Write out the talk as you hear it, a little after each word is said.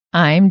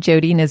I'm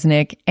Jody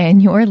Nisnik,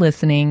 and you're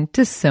listening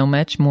to So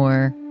Much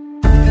More.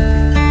 In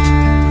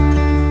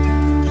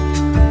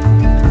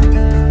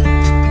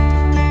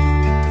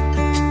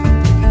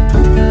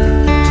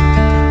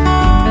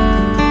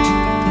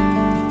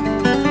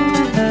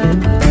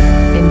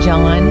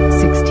John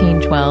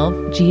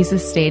 16:12,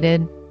 Jesus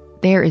stated,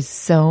 "There is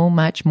so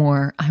much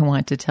more I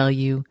want to tell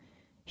you."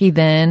 He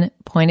then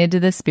pointed to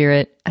the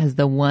Spirit as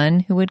the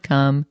one who would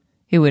come,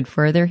 who would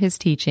further his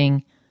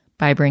teaching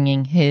by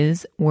bringing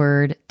his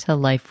word to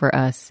life for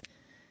us.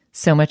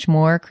 So Much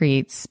More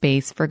creates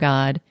space for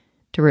God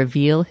to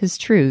reveal his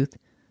truth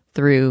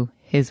through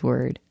his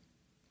word.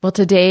 Well,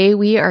 today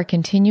we are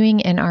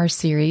continuing in our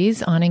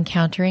series on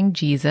encountering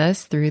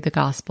Jesus through the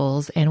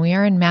Gospels, and we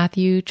are in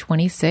Matthew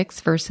 26,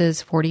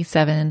 verses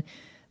 47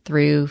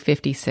 through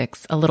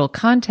 56. A little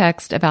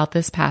context about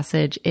this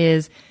passage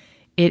is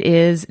it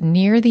is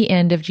near the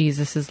end of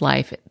Jesus's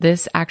life.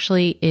 This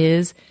actually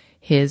is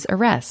his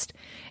arrest.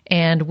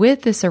 And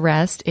with this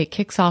arrest, it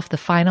kicks off the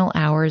final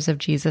hours of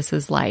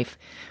Jesus's life,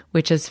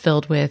 which is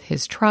filled with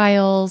his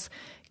trials,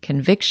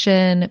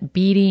 conviction,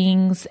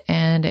 beatings,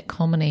 and it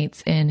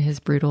culminates in his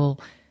brutal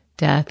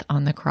death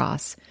on the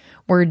cross.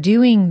 We're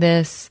doing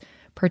this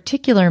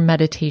particular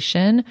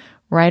meditation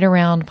right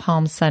around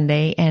Palm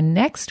Sunday, and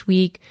next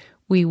week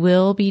we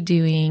will be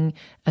doing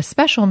a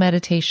special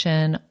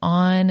meditation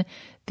on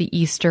the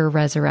Easter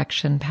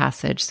resurrection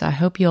passage. So I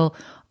hope you'll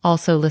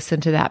also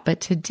listen to that. But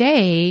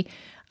today,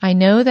 I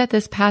know that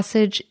this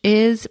passage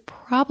is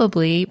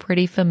probably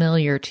pretty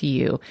familiar to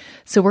you.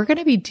 So we're going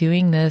to be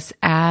doing this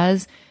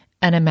as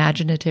an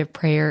imaginative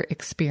prayer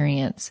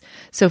experience.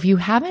 So if you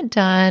haven't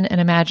done an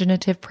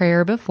imaginative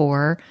prayer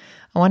before,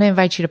 I want to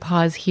invite you to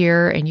pause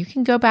here and you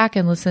can go back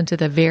and listen to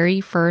the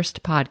very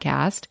first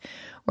podcast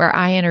where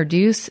I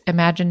introduce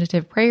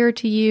imaginative prayer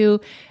to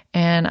you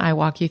and I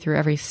walk you through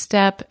every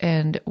step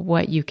and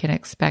what you can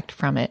expect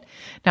from it.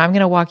 Now I'm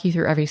going to walk you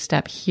through every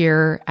step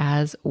here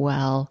as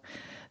well.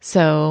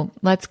 So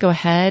let's go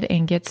ahead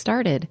and get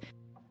started.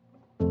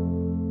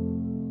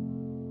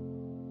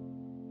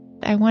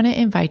 I want to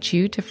invite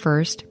you to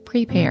first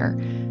prepare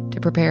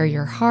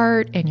your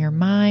heart and your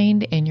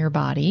mind and your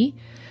body.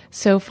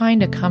 So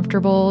find a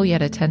comfortable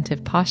yet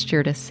attentive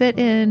posture to sit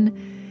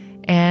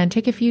in and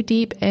take a few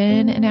deep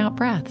in and out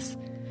breaths.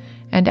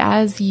 And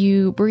as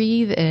you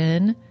breathe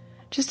in,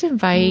 just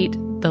invite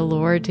the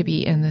Lord to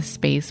be in this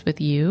space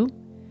with you.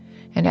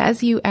 And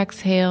as you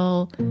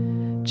exhale,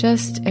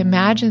 just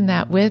imagine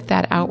that with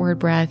that outward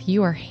breath,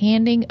 you are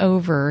handing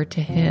over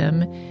to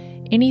Him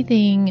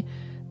anything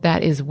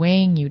that is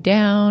weighing you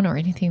down or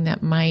anything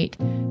that might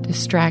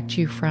distract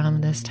you from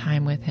this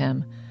time with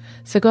Him.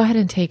 So go ahead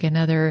and take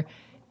another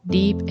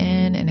deep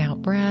in and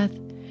out breath.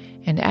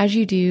 And as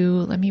you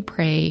do, let me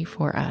pray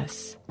for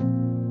us.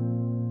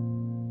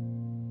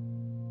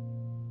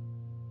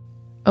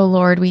 Oh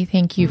Lord, we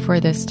thank you for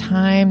this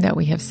time that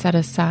we have set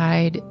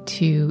aside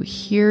to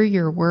hear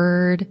your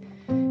word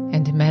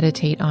and to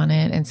meditate on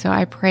it. And so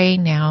I pray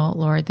now,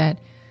 Lord, that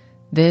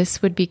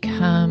this would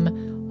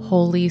become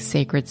holy,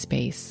 sacred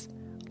space.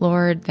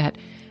 Lord, that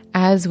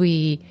as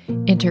we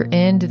enter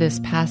into this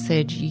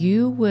passage,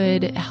 you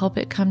would help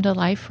it come to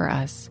life for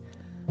us.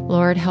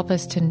 Lord, help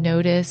us to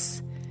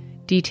notice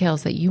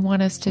details that you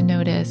want us to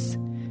notice.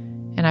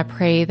 And I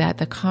pray that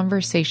the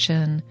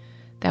conversation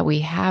that we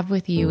have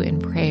with you in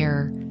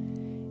prayer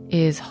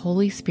is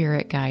Holy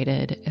Spirit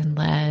guided and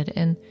led.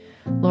 And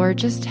Lord,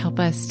 just help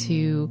us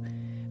to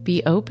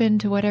be open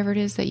to whatever it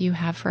is that you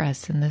have for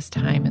us in this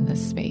time, in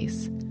this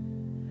space.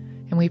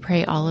 And we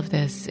pray all of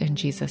this in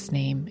Jesus'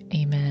 name.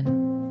 Amen.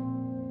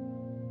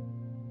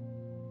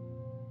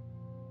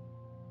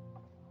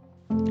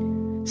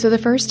 So the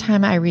first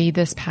time I read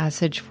this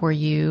passage for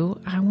you,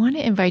 I want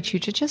to invite you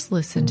to just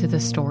listen to the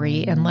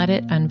story and let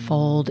it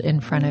unfold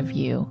in front of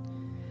you.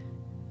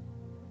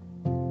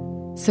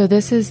 So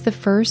this is the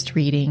first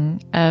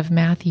reading of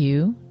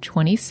Matthew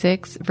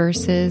 26,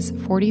 verses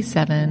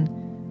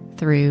 47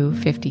 through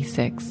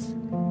 56.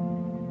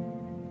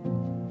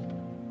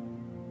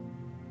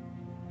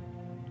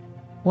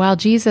 While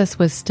Jesus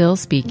was still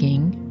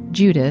speaking,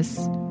 Judas,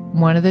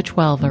 one of the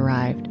 12,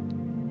 arrived.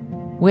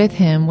 With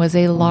him was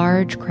a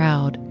large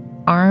crowd,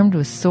 armed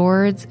with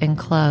swords and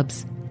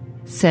clubs,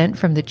 sent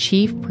from the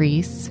chief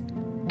priests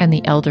and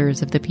the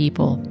elders of the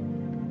people.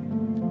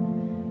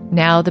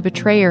 Now the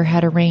betrayer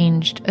had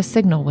arranged a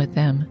signal with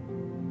them.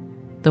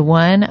 "The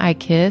one I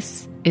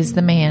kiss is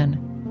the man.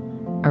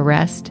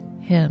 Arrest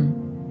him."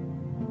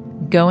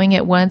 Going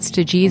at once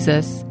to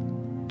Jesus,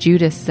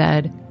 Judas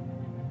said,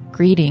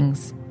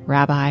 "Greetings,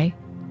 Rabbi,"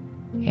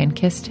 and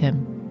kissed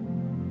him.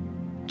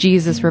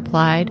 Jesus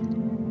replied,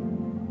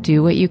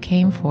 "Do what you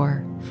came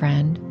for,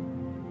 friend."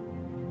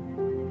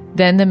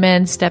 Then the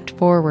men stepped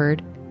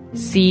forward,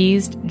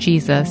 seized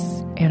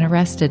Jesus, and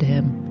arrested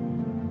him.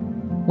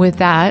 With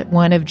that,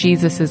 one of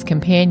Jesus'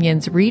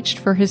 companions reached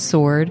for his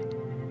sword,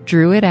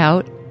 drew it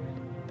out,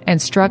 and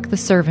struck the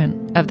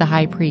servant of the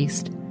high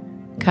priest,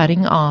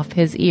 cutting off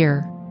his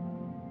ear.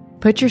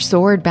 "Put your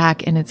sword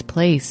back in its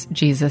place,"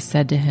 Jesus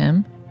said to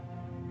him,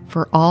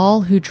 For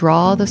all who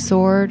draw the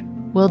sword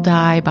will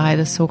die by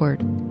the sword.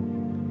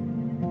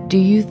 Do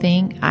you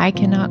think I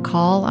cannot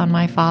call on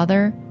my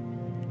Father,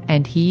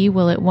 and he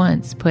will at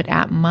once put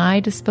at my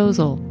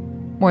disposal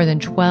more than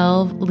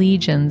 12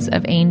 legions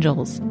of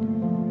angels?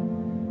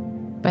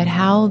 But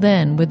how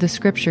then would the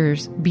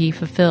scriptures be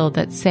fulfilled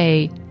that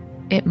say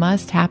it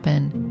must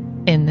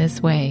happen in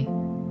this way?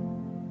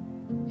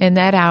 In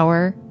that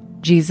hour,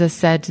 Jesus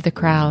said to the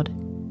crowd,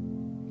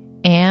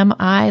 Am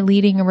I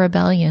leading a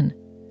rebellion,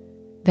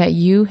 that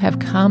you have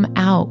come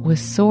out with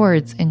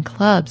swords and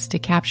clubs to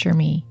capture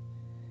me?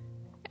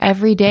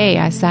 Every day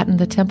I sat in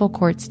the temple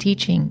courts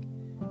teaching,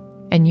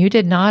 and you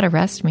did not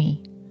arrest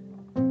me.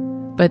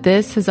 But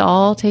this has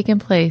all taken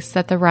place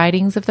that the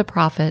writings of the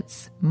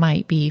prophets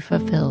might be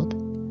fulfilled.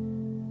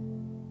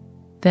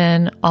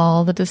 Then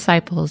all the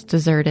disciples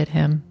deserted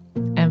him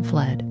and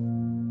fled.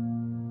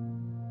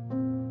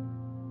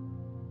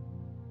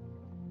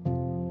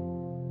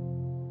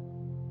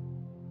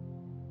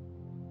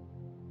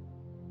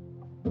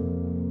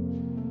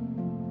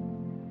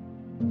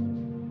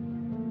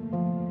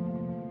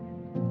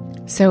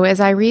 So as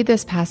I read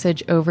this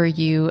passage over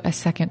you a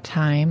second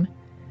time,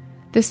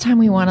 this time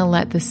we want to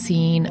let the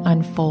scene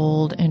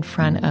unfold in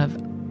front of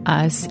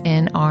us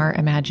in our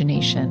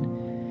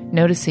imagination,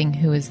 noticing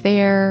who is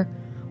there,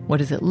 what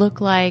does it look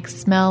like,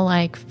 smell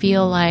like,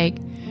 feel like,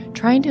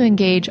 trying to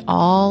engage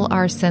all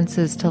our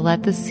senses to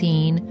let the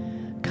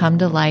scene come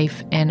to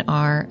life in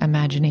our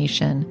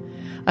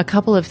imagination. A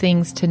couple of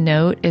things to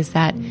note is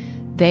that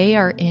they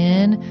are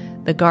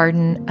in the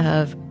Garden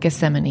of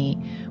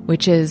Gethsemane,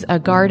 which is a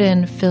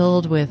garden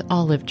filled with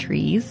olive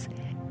trees.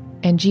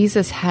 And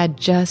Jesus had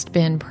just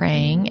been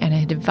praying and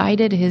had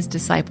invited his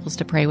disciples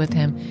to pray with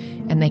him,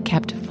 and they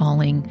kept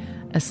falling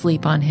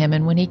asleep on him.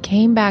 And when he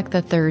came back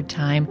the third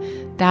time,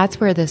 that's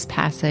where this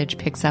passage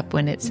picks up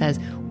when it says,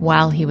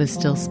 while he was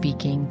still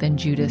speaking, then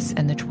Judas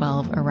and the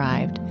 12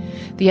 arrived.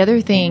 The other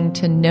thing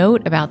to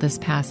note about this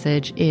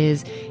passage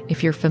is,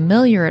 if you're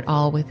familiar at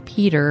all with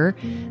Peter,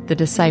 the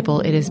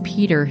disciple, it is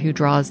Peter who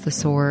draws the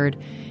sword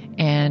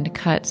and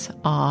cuts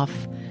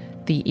off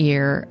the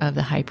ear of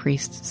the high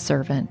priest's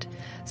servant.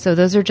 So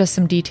those are just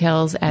some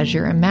details as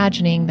you're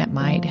imagining that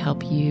might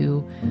help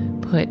you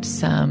put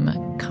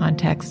some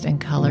context and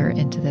color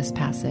into this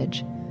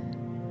passage.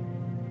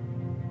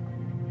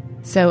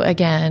 So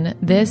again,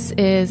 this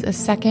is a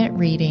second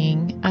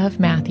reading of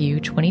Matthew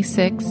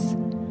 26,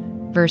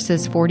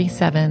 verses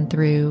 47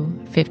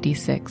 through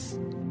 56.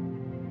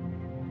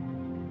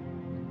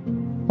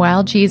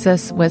 While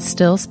Jesus was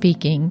still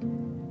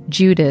speaking,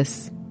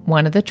 Judas,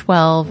 one of the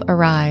 12,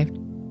 arrived.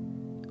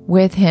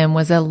 With him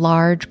was a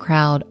large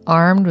crowd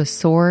armed with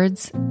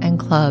swords and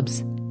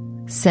clubs,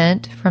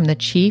 sent from the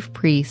chief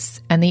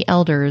priests and the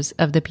elders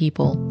of the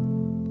people.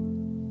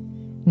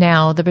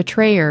 Now the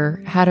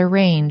betrayer had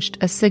arranged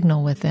a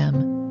signal with them.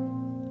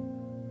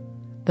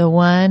 The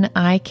one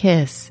I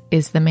kiss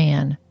is the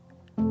man.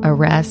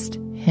 Arrest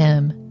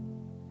him.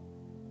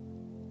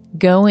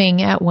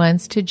 Going at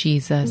once to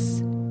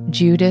Jesus,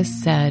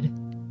 Judas said,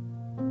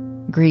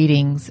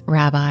 Greetings,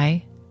 Rabbi,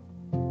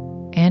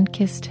 and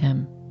kissed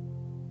him.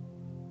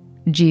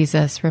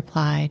 Jesus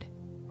replied,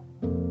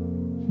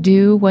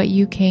 Do what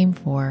you came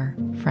for,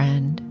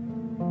 friend.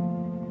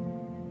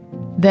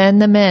 Then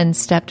the men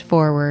stepped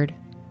forward,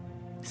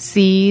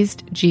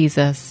 seized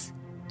Jesus,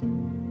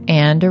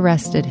 and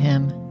arrested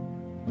him.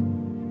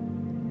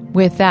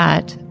 With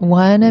that,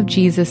 one of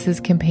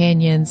Jesus'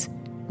 companions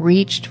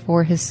reached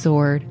for his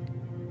sword,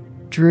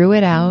 drew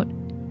it out,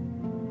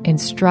 and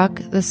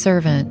struck the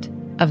servant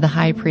of the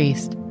high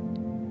priest,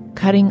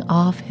 cutting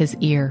off his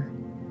ear.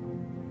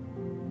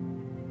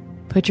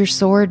 Put your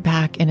sword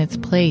back in its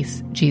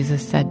place,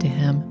 Jesus said to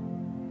him.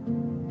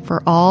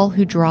 For all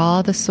who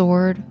draw the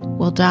sword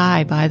will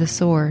die by the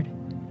sword.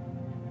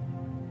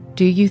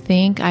 Do you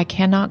think I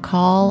cannot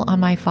call on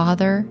my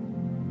Father,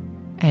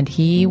 and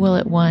he will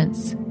at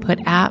once put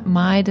at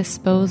my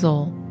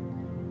disposal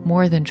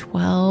more than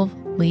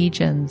 12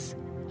 legions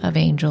of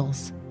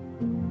angels?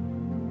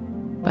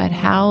 But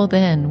how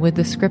then would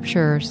the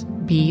scriptures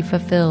be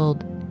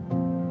fulfilled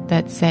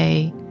that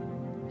say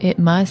it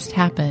must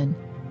happen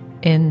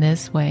in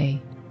this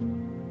way?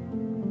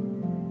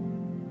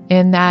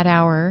 In that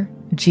hour,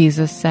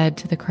 Jesus said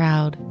to the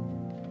crowd,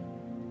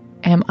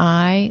 Am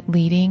I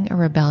leading a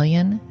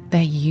rebellion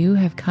that you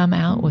have come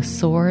out with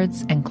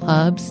swords and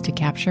clubs to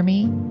capture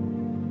me?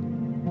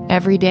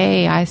 Every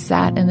day I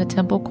sat in the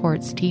temple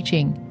courts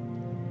teaching,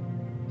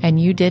 and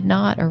you did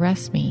not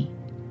arrest me.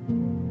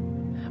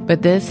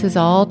 But this has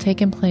all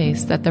taken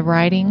place that the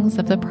writings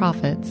of the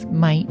prophets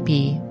might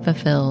be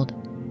fulfilled.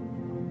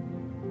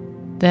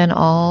 Then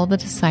all the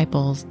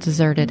disciples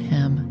deserted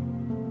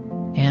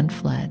him and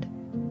fled.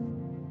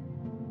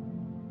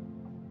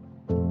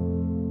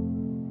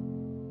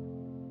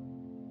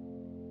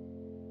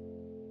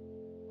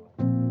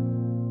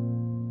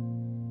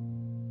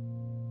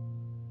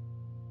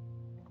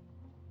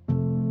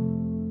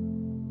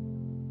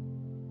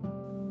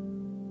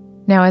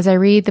 Now, as I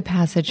read the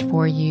passage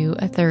for you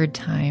a third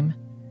time,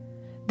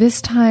 This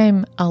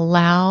time,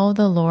 allow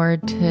the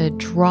Lord to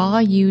draw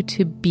you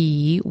to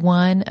be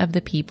one of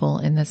the people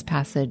in this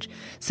passage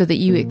so that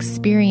you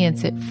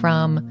experience it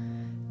from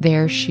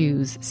their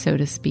shoes, so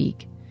to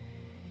speak.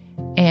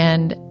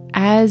 And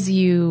as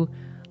you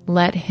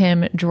let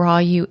Him draw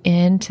you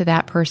into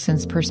that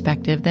person's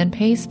perspective, then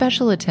pay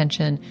special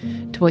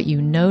attention to what you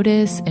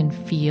notice and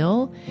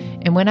feel.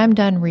 And when I'm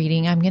done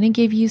reading, I'm going to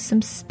give you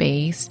some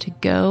space to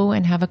go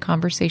and have a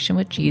conversation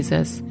with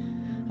Jesus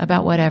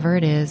about whatever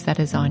it is that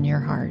is on your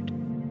heart.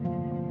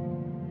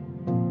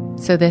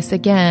 So this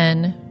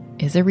again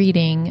is a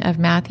reading of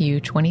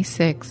Matthew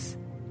 26,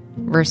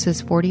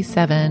 verses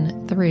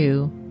 47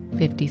 through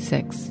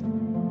 56.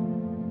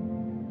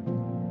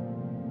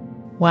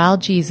 While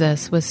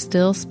Jesus was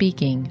still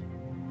speaking,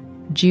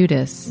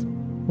 Judas,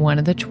 one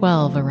of the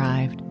 12,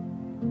 arrived.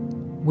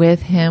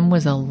 With him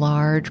was a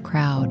large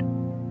crowd,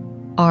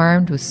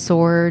 armed with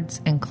swords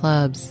and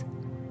clubs,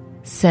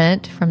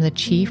 sent from the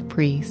chief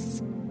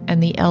priests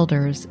and the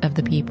elders of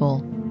the people.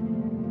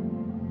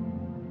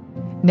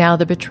 Now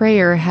the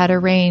betrayer had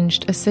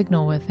arranged a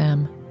signal with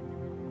them.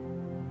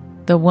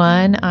 "The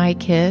one I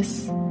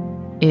kiss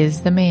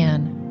is the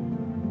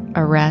man.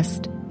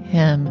 Arrest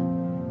him."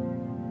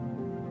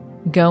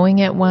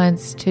 Going at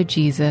once to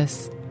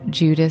Jesus,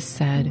 Judas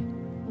said,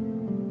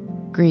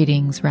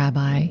 "Greetings,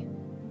 Rabbi,"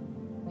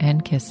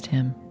 and kissed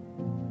him.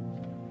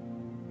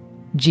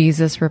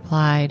 Jesus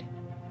replied,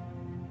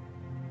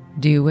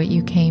 "Do what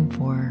you came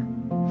for,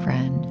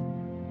 friend."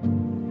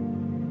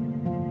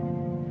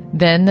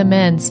 Then the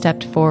men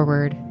stepped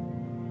forward,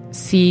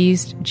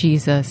 seized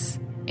Jesus,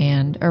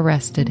 and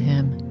arrested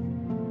him.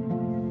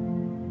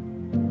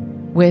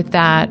 With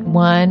that,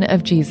 one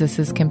of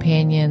Jesus'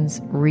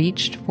 companions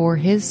reached for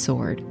his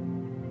sword,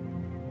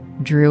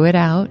 drew it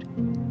out,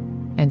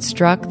 and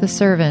struck the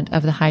servant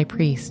of the high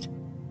priest,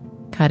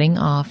 cutting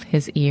off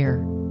his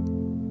ear.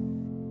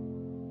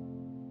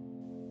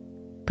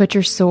 "Put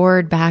your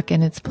sword back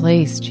in its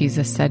place,"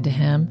 Jesus said to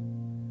him.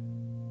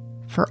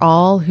 "For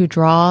all who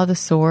draw the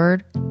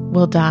sword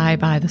will die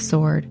by the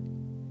sword.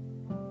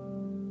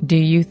 Do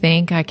you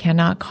think I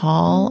cannot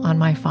call on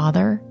my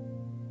Father,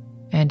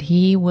 and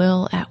He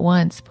will at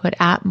once put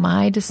at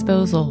my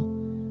disposal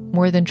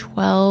more than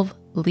 12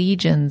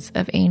 legions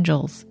of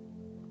angels?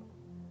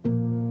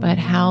 But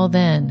how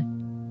then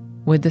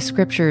would the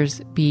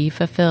scriptures be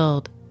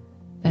fulfilled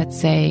that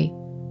say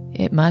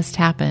it must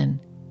happen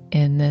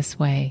in this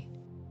way?"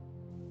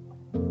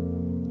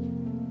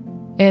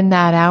 In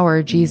that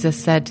hour, Jesus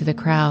said to the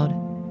crowd,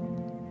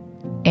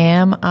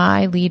 "Am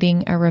I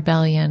leading a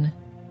rebellion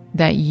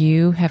that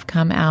you have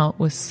come out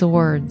with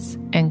swords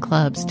and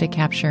clubs to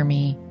capture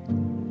me?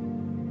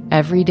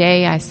 Every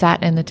day I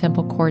sat in the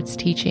temple courts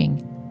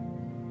teaching,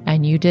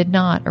 and you did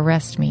not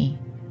arrest me.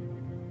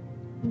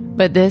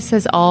 But this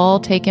has all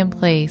taken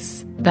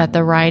place that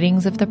the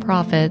writings of the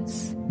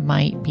prophets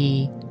might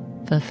be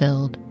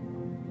fulfilled."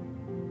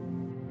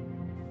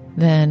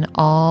 Then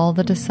all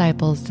the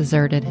disciples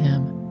deserted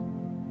him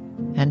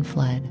and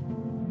fled.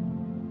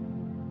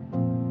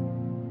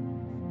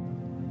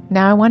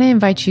 Now I want to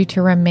invite you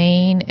to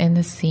remain in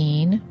the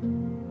scene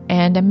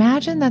and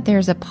imagine that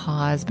there's a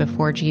pause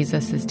before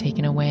Jesus is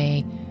taken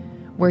away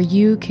where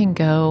you can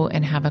go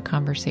and have a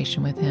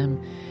conversation with him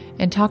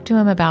and talk to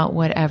him about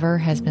whatever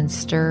has been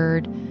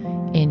stirred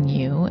in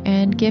you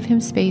and give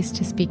him space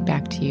to speak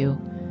back to you.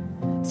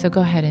 So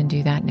go ahead and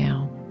do that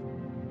now.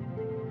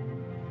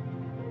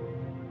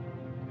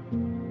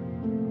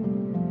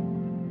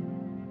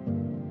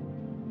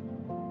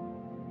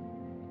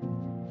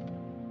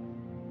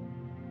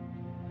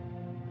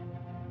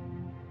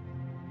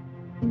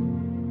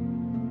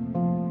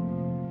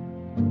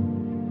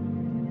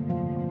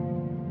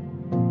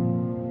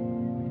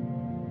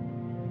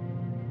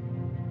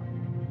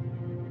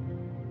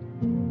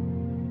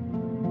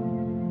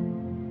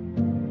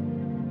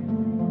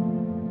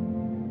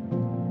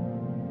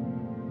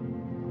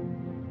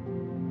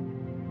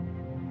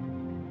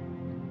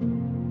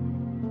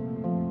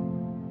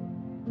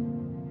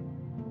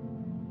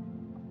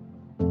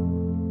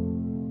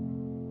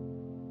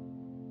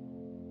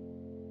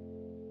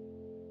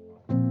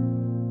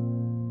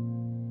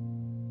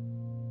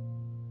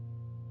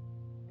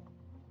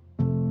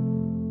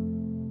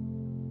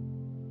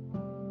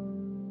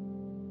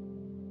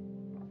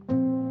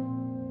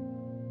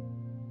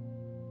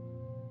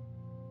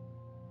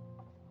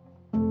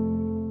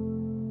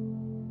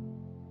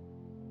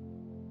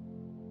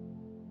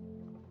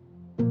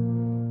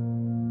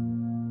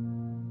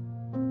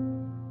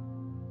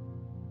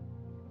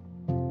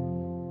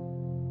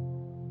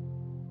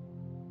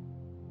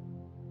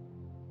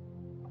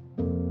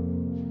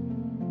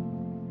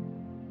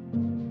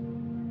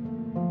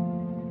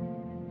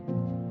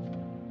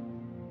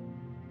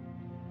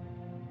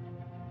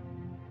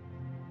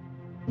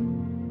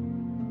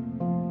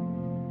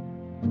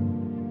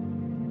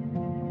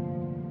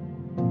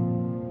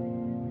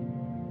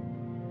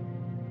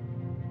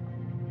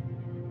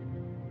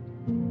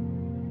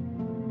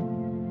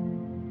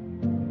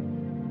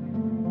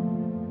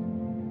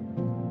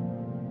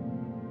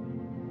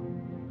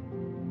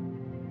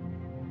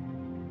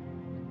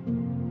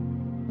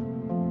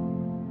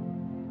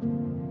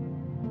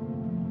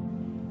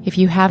 If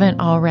you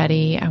haven't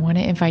already, I want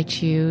to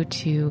invite you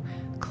to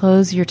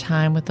close your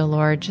time with the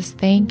Lord. Just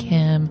thank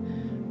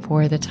Him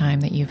for the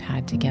time that you've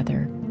had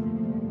together.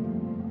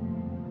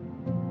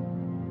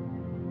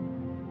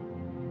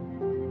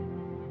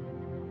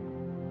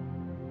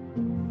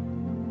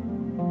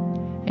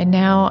 And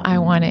now I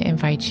want to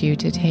invite you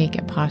to take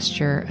a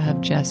posture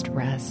of just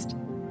rest.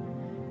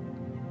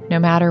 No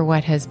matter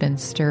what has been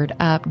stirred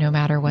up, no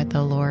matter what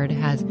the Lord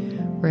has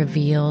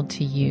revealed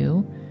to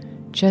you,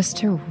 just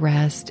to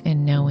rest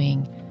in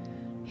knowing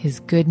His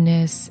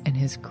goodness and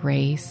His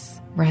grace.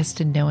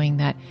 Rest in knowing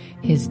that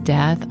His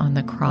death on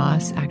the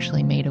cross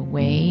actually made a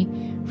way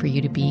for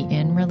you to be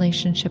in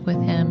relationship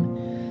with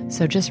Him.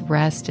 So just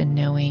rest in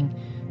knowing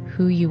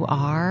who you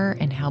are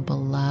and how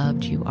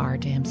beloved you are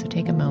to Him. So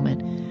take a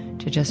moment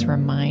to just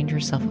remind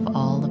yourself of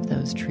all of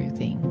those true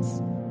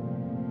things.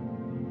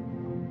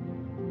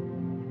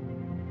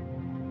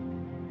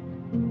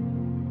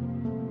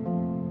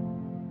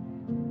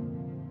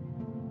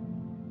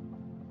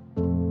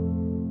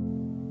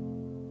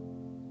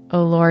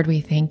 Oh Lord,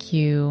 we thank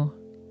you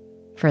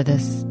for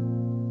this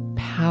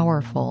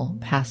powerful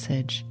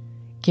passage,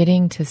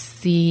 getting to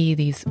see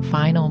these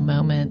final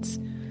moments,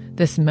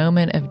 this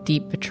moment of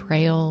deep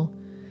betrayal,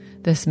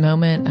 this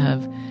moment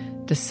of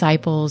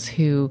disciples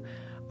who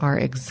are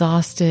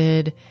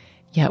exhausted,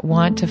 yet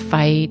want to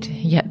fight,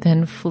 yet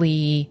then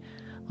flee.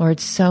 Lord,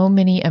 so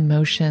many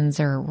emotions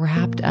are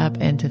wrapped up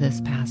into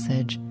this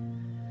passage.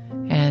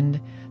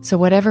 And so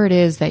whatever it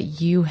is that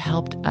you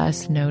helped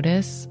us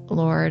notice,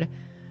 Lord,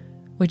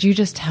 would you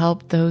just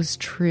help those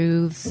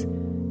truths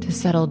to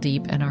settle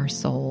deep in our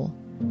soul?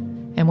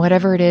 And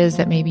whatever it is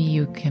that maybe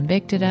you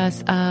convicted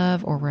us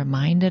of or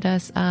reminded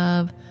us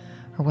of,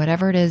 or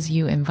whatever it is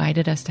you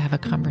invited us to have a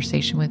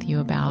conversation with you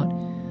about,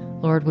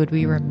 Lord, would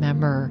we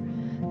remember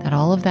that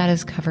all of that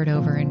is covered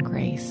over in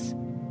grace,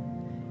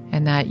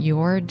 and that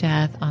your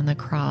death on the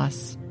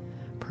cross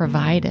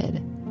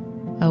provided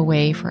a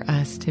way for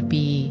us to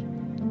be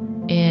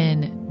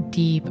in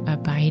deep,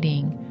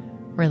 abiding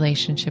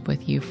relationship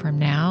with you from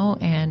now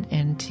and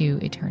into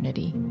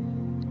eternity.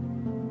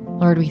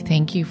 Lord, we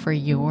thank you for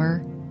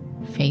your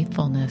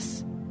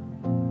faithfulness.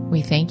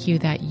 We thank you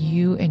that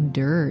you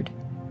endured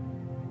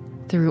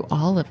through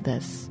all of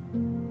this,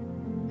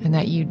 and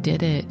that you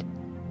did it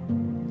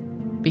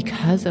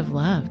because of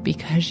love,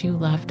 because you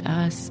loved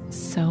us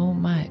so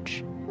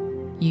much.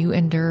 You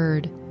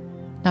endured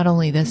not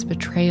only this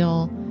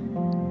betrayal,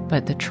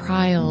 but the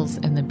trials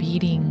and the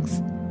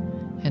beatings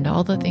and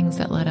all the things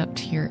that led up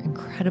to your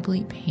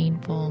incredibly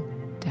painful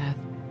death.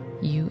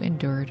 You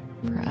endured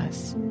for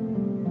us.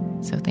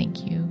 So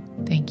thank you,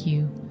 thank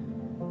you,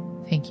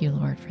 thank you,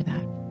 Lord, for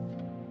that.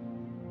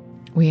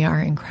 We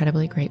are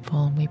incredibly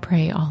grateful, and we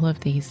pray all of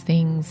these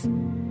things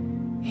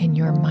in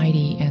your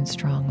mighty and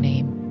strong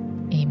name.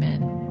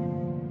 Amen.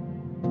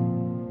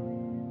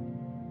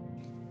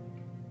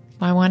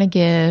 Well, I want to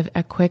give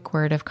a quick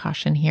word of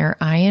caution here.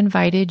 I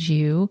invited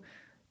you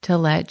to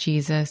let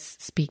Jesus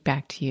speak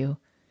back to you.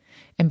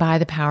 And by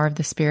the power of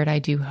the Spirit, I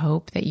do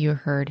hope that you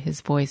heard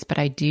His voice. But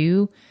I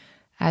do,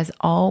 as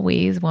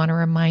always, want to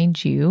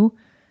remind you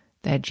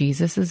that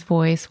Jesus'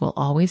 voice will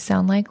always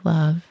sound like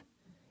love,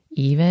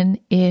 even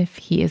if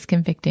He is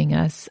convicting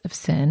us of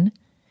sin.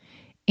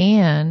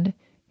 And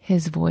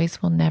His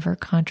voice will never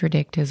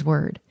contradict His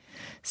word.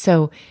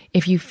 So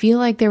if you feel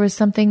like there was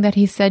something that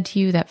He said to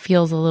you that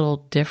feels a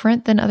little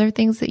different than other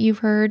things that you've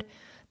heard,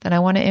 then I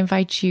want to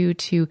invite you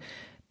to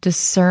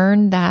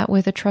discern that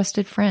with a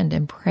trusted friend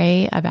and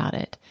pray about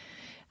it,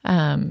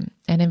 and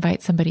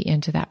invite somebody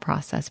into that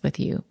process with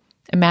you.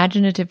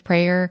 Imaginative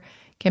prayer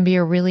can be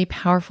a really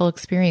powerful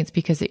experience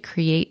because it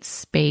creates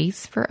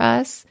space for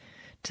us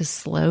to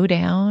slow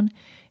down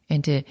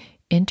and to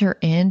enter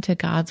into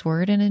God's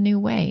word in a new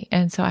way.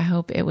 And so I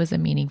hope it was a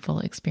meaningful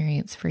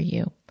experience for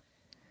you.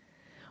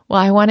 Well,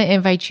 I want to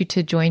invite you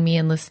to join me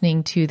in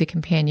listening to the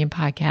Companion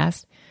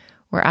Podcast,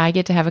 where I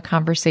get to have a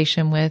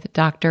conversation with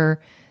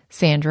Dr.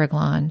 Sandra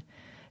Glahn.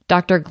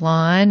 Dr.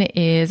 Glahn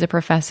is a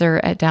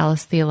professor at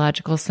Dallas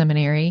Theological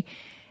Seminary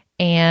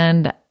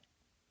and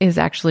is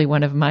actually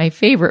one of my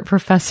favorite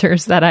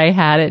professors that I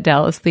had at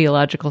Dallas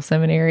Theological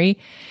Seminary.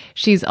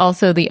 She's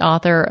also the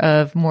author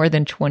of more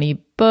than 20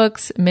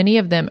 books. Many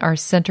of them are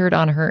centered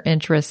on her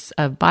interests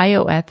of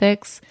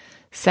bioethics,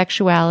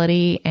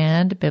 sexuality,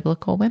 and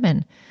biblical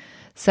women.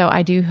 So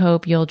I do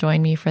hope you'll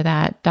join me for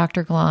that.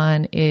 Dr.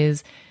 Glahn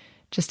is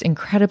just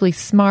incredibly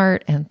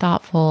smart and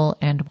thoughtful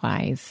and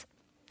wise.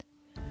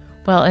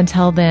 Well,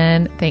 until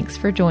then, thanks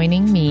for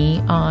joining me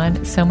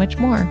on So Much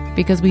More,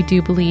 because we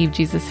do believe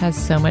Jesus has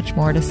so much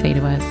more to say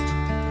to us,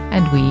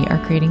 and we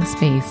are creating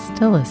space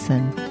to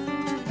listen.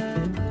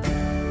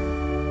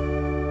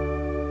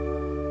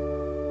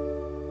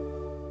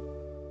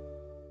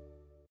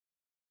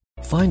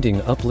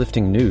 Finding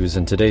uplifting news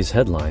in today's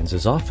headlines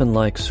is often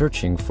like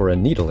searching for a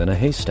needle in a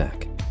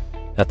haystack.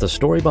 At the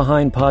Story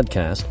Behind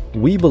podcast,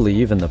 we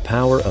believe in the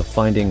power of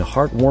finding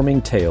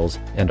heartwarming tales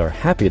and are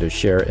happy to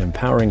share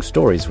empowering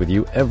stories with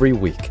you every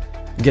week.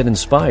 Get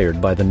inspired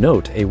by the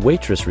note a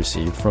waitress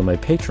received from a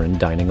patron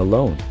dining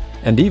alone.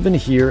 and even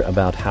hear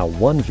about how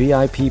one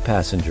VIP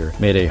passenger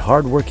made a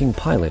hardworking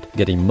pilot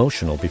get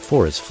emotional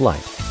before his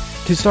flight.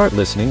 To start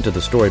listening to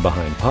the Story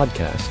Behind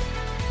podcast,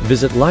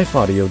 visit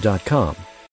lifeaudio.com